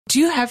Do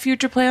you have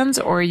future plans,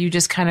 or are you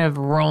just kind of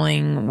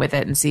rolling with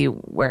it and see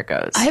where it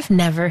goes? I've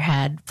never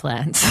had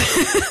plans.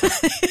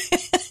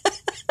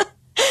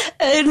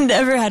 I've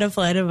never had a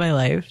plan in my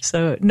life.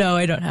 So no,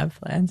 I don't have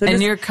plans.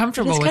 And you're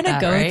comfortable with that, right?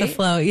 Just kind of go with the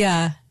flow.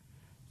 Yeah.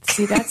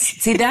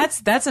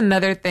 That's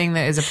another thing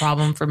that is a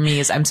problem for me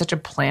is I'm such a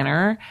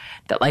planner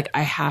that like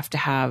I have to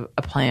have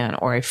a plan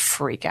or I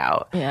freak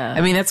out. Yeah.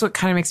 I mean, that's what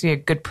kind of makes me a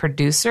good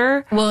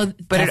producer. Well,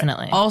 but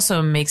definitely. It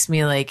also makes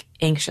me like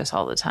anxious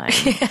all the time.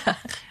 Yeah.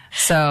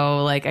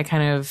 So like I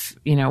kind of,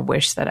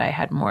 wish that I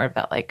had more of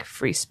that like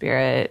free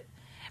spirit.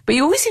 But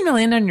you always seem to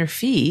land on your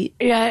feet.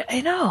 Yeah,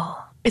 I know.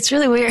 It's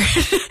really weird.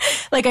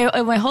 Like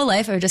my whole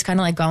life, I've just kind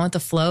of like gone with the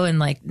flow and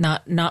like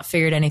not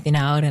figured anything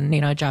out, and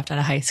dropped out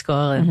of high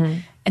school,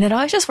 and it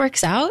always just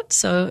works out.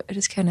 So I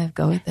just kind of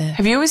go with it.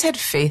 Have you always had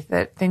faith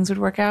that things would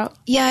work out?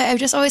 Yeah, I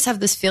just always have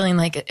this feeling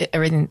like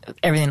everything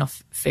will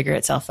figure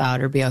itself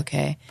out or be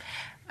okay.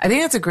 I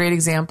think that's a great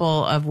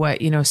example of what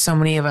so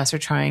many of us are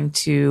trying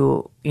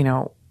to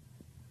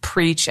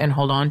preach and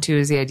hold on to,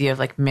 is the idea of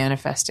like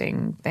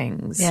manifesting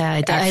things.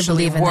 Yeah, I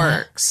believe in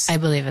works. That. I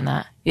believe in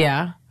that.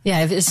 Yeah. Yeah,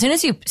 as soon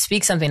as you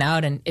speak something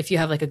out, and if you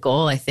have like a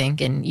goal, I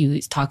think, and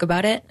you talk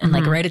about it and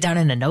like write it down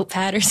in a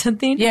notepad or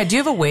something. Yeah. Do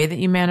you have a way that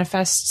you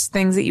manifest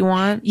things that you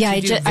want? Yeah, do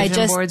you do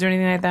vision boards or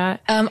anything like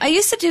that? I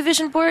used to do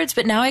vision boards,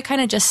 but now I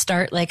kind of just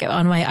start like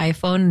on my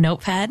iPhone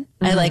notepad.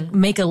 I like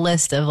make a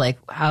list of like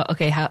how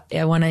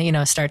I want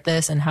to start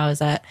this and how is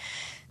that.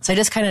 So I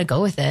just kind of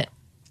go with it.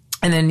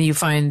 And then you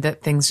find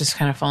that things just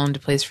kind of fall into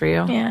place for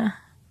you. Yeah.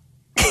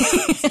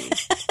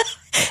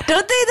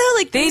 Don't they though?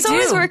 Like things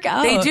always work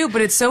out. They do,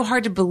 but it's so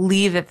hard to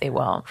believe that they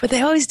will. But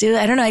they always do.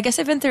 I don't know. I guess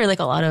I've been through like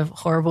a lot of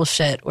horrible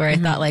shit where I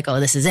thought like, oh,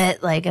 this is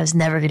it. Like I was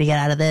never going to get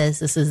out of this.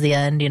 This is the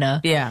end,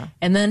 Yeah.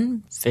 And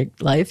then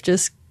life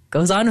just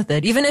goes on with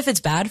it. Even if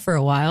it's bad for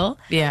a while.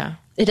 Yeah.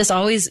 It just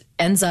always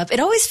ends up, it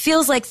always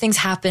feels like things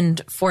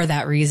happened for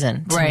that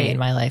reason to me in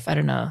my life. I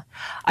don't know.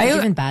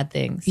 Even bad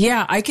things.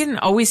 Yeah, I can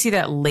always see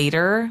that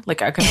later.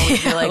 Like I can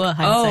always be like,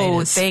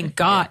 well, thank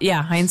God.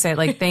 Yeah, hindsight.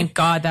 Like, thank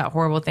God that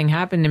horrible thing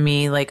happened to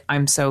me. Like,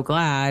 I'm so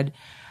glad.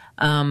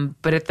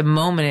 But at the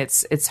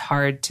moment, it's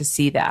hard to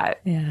see that.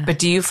 Yeah. But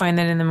do you find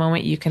that in the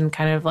moment you can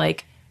kind of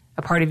like,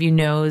 a part of you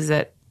knows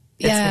that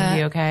it's going to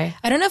be okay?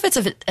 I don't know if it's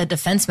a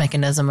defense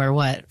mechanism or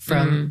what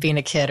from being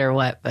a kid or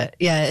what, but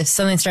yeah, if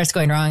something starts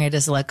going wrong, I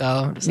just let go.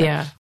 I'm just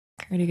like,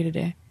 what are you going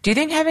to do? Do you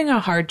think having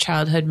a hard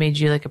childhood made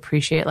you like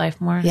appreciate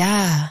life more?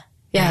 Yeah,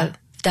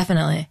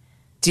 definitely.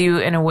 Are you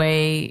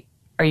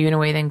in a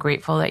way then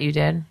grateful that you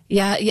did?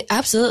 Yeah,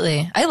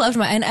 absolutely. I loved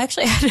and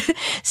actually,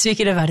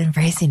 speaking about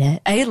embracing it,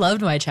 I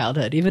loved my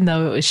childhood, even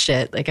though it was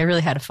shit. Like, I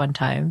really had a fun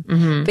time.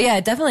 Mm-hmm. But yeah,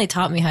 it definitely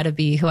taught me how to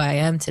be who I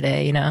am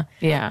today,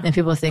 Yeah. And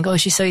people think, oh,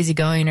 she's so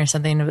easygoing or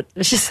something. But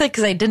it's just like,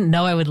 because I didn't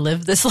know I would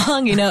live this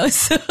long,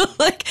 So,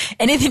 like,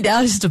 anything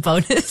down is just a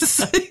bonus.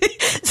 So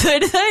I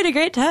had a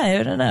great time.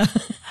 I don't know.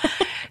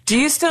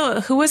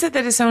 Who was it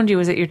that disowned you?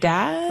 Was it your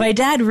dad? My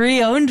dad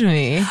re-owned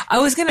me. I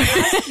was going to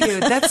ask you.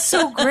 That's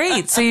so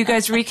great. So you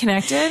guys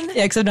reconnected?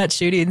 Yeah, because I'm not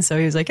shooting. So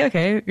he was like,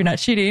 okay, you're not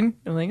cheating.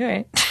 I'm like, all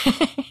right.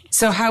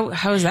 So how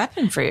has that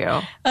been for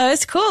you?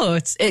 It's cool.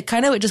 It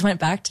kind of just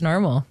went back to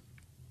normal.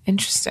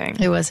 Interesting.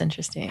 It was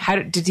interesting. How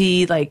did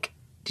you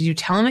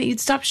tell him that you'd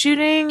stop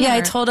shooting? Yeah,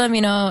 I told him,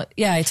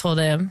 I told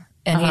him.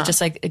 And he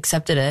just like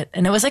accepted it.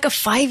 And it was like a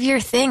 5-year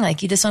thing. Like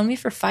he disowned me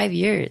for 5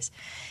 years.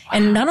 Wow.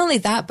 And not only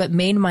that, but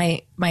made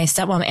my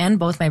stepmom and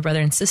both my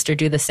brother and sister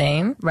do the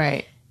same.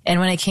 Right. And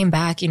when I came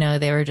back,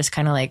 they were just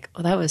kind of like,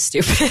 oh, that was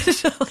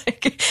stupid.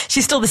 Like,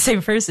 she's still the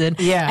same person.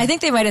 Yeah. I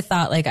think they might have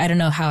thought like, I don't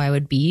know how I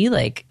would be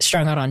like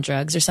strung out on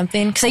drugs or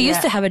something. Because I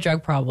used to have a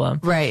drug problem.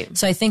 Right.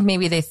 So I think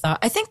maybe they thought,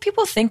 I think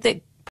people think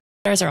that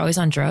stars are always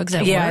on drugs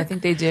at work. Yeah, I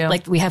think they do.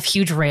 Like we have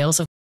huge rails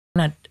of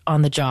not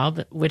on the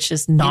job, which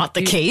is not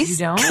the case.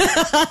 You don't?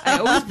 I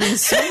always bring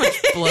so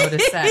much blow to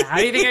set. How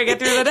do you think I get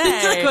through the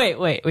day? Like,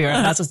 wait, we were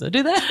not supposed to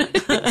do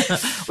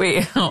that?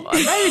 Wait, I'm not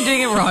even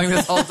doing it wrong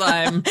this whole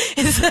time.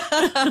 Is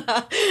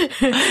that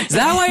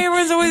why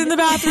everyone's always in the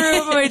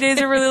bathroom? My days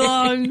are really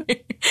long.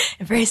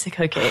 Embrace the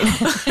cocaine.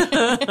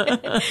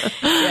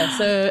 Yeah,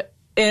 so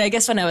I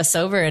guess when I was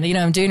sober and,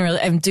 I'm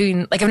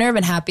doing like I've never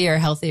been happier or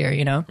healthier,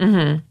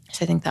 Mm-hmm.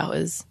 So I think that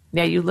was...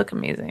 Yeah, you look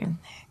amazing.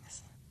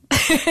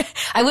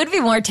 I would be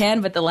more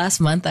tan, but the last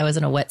month I was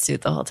in a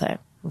wetsuit the whole time.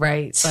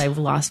 Right. So I've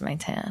lost my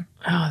tan.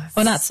 Oh,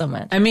 well, not so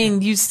much. I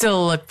mean, you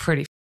still look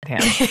pretty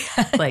tan.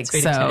 Like, so,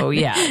 tan.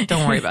 Yeah,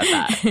 don't worry about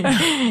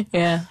that.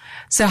 Yeah.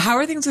 So how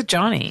are things with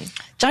Johnny?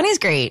 Johnny's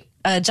great.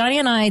 Johnny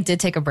and I did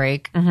take a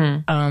break.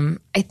 Mm-hmm.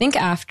 I think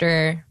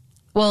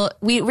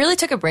we really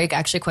took a break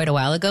actually quite a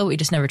while ago. We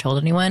just never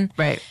told anyone.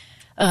 Right.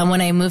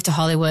 When I moved to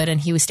Hollywood and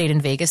he stayed in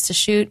Vegas to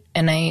shoot,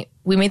 and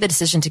we made the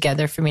decision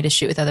together for me to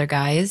shoot with other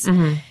guys.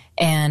 Mm-hmm.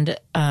 And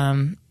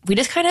we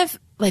just kind of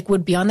like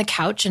would be on the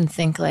couch and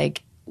think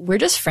like, we're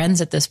just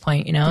friends at this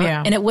point, you know?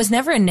 Yeah. And it was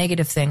never a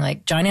negative thing.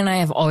 Like Johnny and I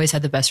have always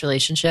had the best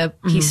relationship.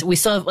 We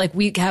still have, like,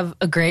 we have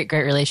a great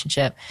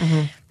relationship.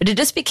 But it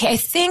just became, I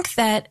think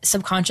that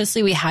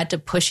subconsciously we had to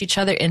push each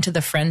other into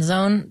the friend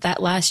zone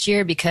that last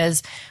year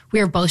because we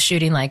were both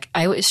shooting, like,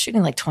 I was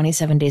shooting like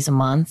 27 days a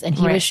month and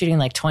he was shooting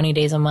like 20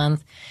 days a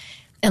month.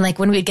 And like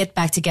when we'd get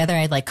back together,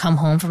 I'd like come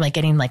home from like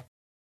getting like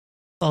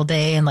all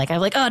day and like,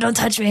 I'm like, oh, don't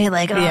touch me.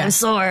 Like, oh, I'm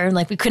sore. And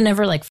like, we could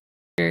never like,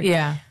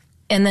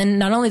 And then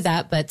not only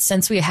that, but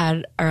since we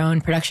had our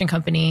own production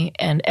company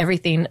and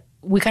everything,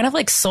 we kind of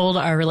like sold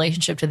our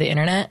relationship to the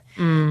internet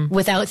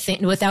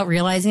without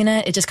realizing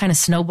it. It just kind of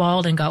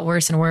snowballed and got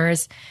worse and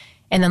worse.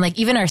 And then like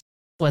even our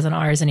wasn't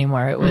ours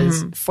anymore. It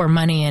was for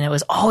money, and it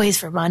was always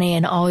for money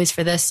and always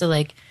for this. So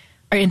like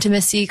our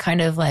intimacy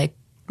kind of like,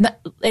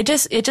 it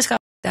just got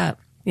up.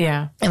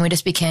 Yeah. And we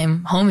just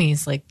became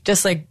homies, like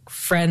just like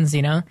friends,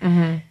 you know?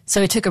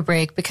 So we took a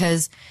break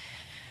because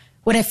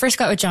when I first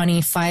got with Johnny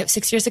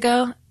 5-6 years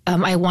ago,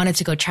 I wanted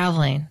to go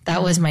traveling.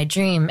 That was my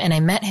dream. And I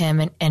met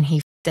him and he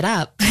f***ed it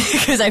up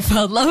because I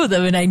fell in love with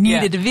him and I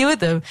needed to be with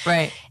him.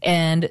 Right.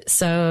 And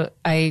so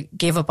I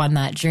gave up on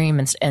that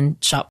dream and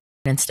shot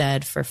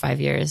instead for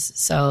 5 years.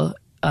 So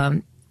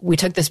we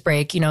took this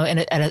break, you know,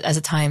 as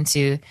a time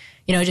to,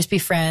 you know, just be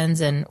friends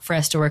and for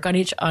us to work on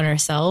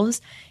ourselves.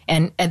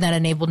 And that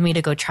enabled me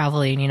to go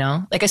traveling, you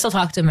know, like I still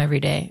talk to him every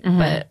day,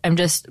 but I'm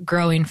just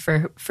growing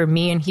for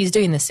me, and he's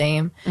doing the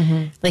same.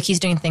 Like he's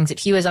doing things that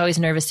he was always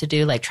nervous to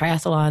do, like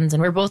triathlons,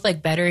 and we're both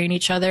like bettering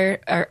each other,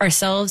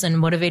 ourselves, and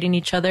motivating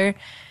each other.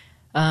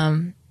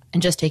 And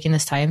just taking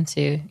this time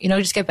to, you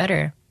know, just get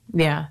better.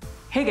 Yeah.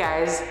 Hey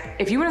guys,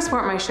 if you want to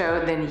support my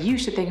show, then you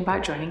should think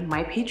about joining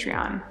my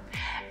Patreon.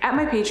 At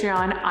my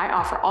Patreon, I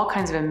offer all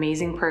kinds of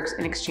amazing perks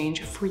in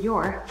exchange for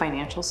your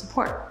financial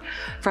support.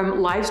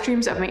 From live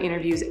streams of my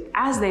interviews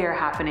as they are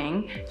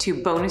happening,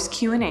 to bonus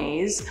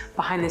Q&As,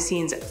 behind the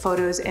scenes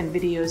photos and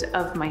videos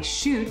of my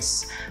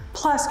shoots,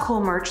 plus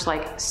cool merch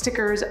like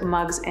stickers,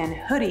 mugs, and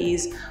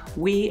hoodies,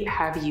 we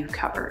have you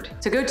covered.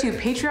 So go to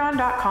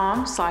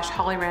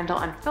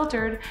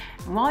patreon.com/HollyRandallUnfiltered,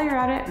 and while you're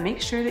at it,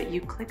 make sure that you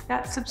click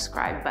that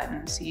subscribe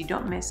button so you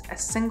don't miss a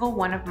single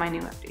one of my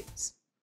new updates.